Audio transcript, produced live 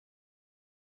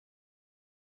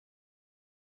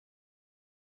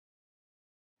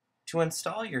To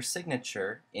install your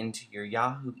signature into your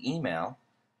Yahoo email,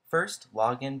 first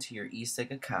log into your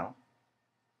eSig account.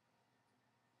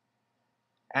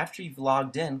 After you've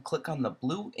logged in, click on the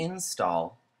blue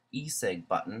Install eSig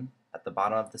button at the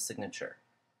bottom of the signature.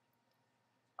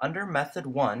 Under Method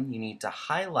 1, you need to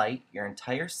highlight your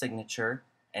entire signature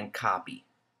and copy.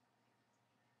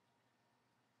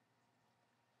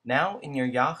 Now in your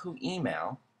Yahoo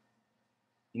email,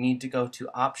 you need to go to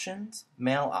Options,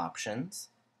 Mail Options.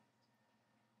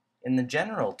 In the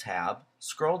General tab,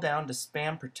 scroll down to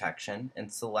Spam Protection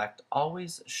and select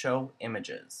Always Show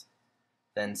Images.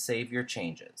 Then save your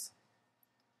changes.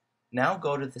 Now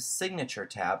go to the Signature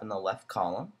tab in the left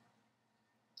column.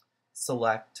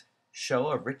 Select Show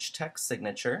a Rich Text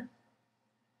Signature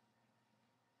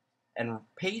and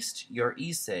paste your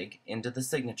eSig into the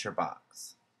signature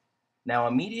box. Now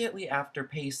immediately after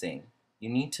pasting, you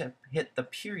need to hit the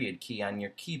period key on your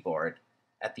keyboard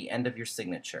at the end of your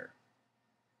signature.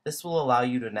 This will allow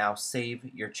you to now save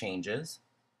your changes.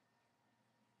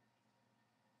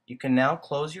 You can now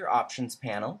close your options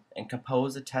panel and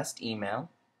compose a test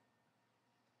email,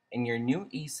 and your new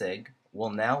eSig will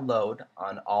now load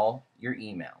on all your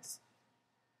emails.